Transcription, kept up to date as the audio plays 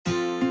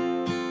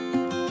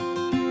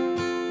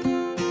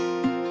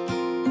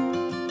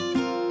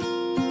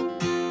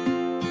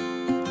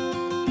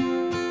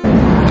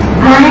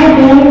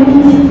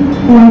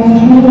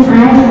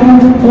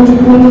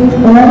English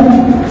words.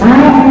 I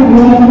am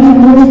very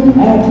good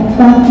at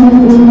talking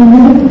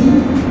English.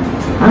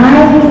 I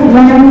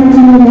want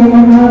to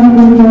learn how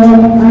to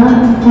grow up.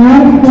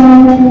 My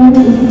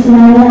family is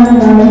Jalan.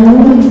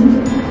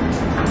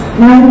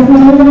 My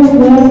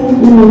favorite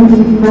game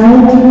is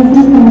hide and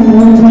seek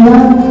and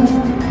love.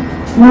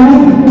 My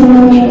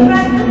favorite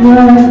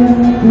word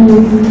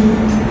is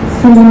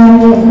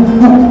Semenyih.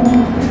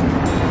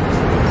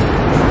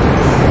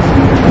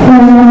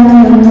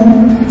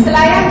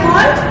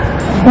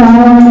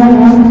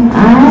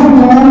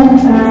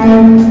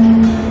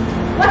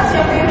 What's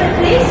your favorite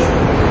place?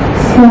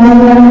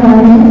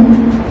 Jalan.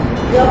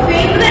 Your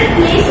favorite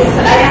place is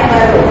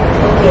Baru.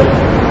 Okay.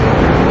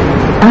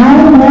 I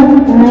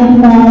love my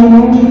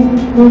parents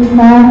because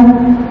my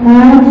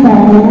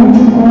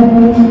parents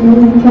always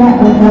think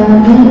about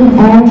me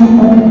and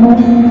also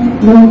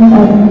look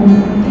at me.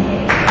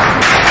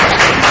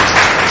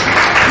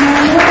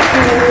 Hello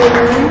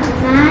everyone,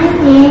 my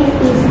name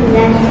is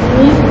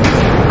S.Lashvin.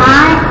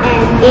 I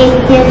am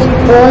 8 years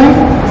old.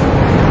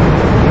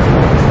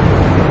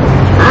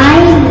 I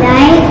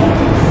like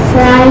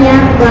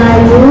sayang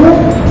baru.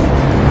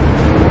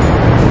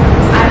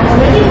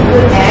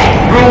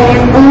 I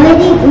am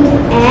already good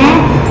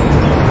at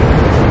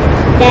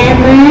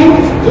Taman,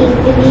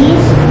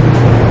 English,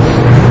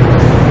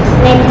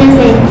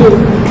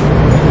 mathematics.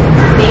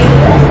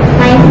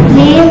 My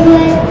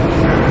favorite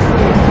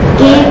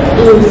game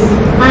is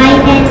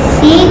hide and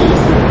seek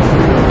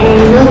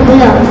and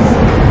Roblox.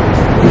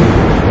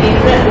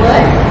 Favorite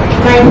word?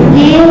 My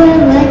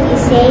favorite word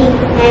is saying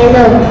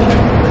hello.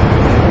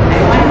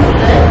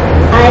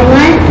 I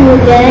want to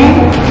learn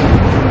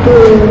to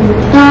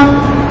talk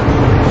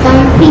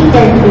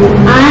confidently.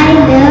 I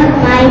love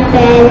my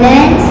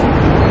parents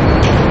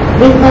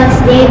because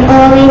they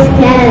always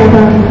care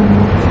about me.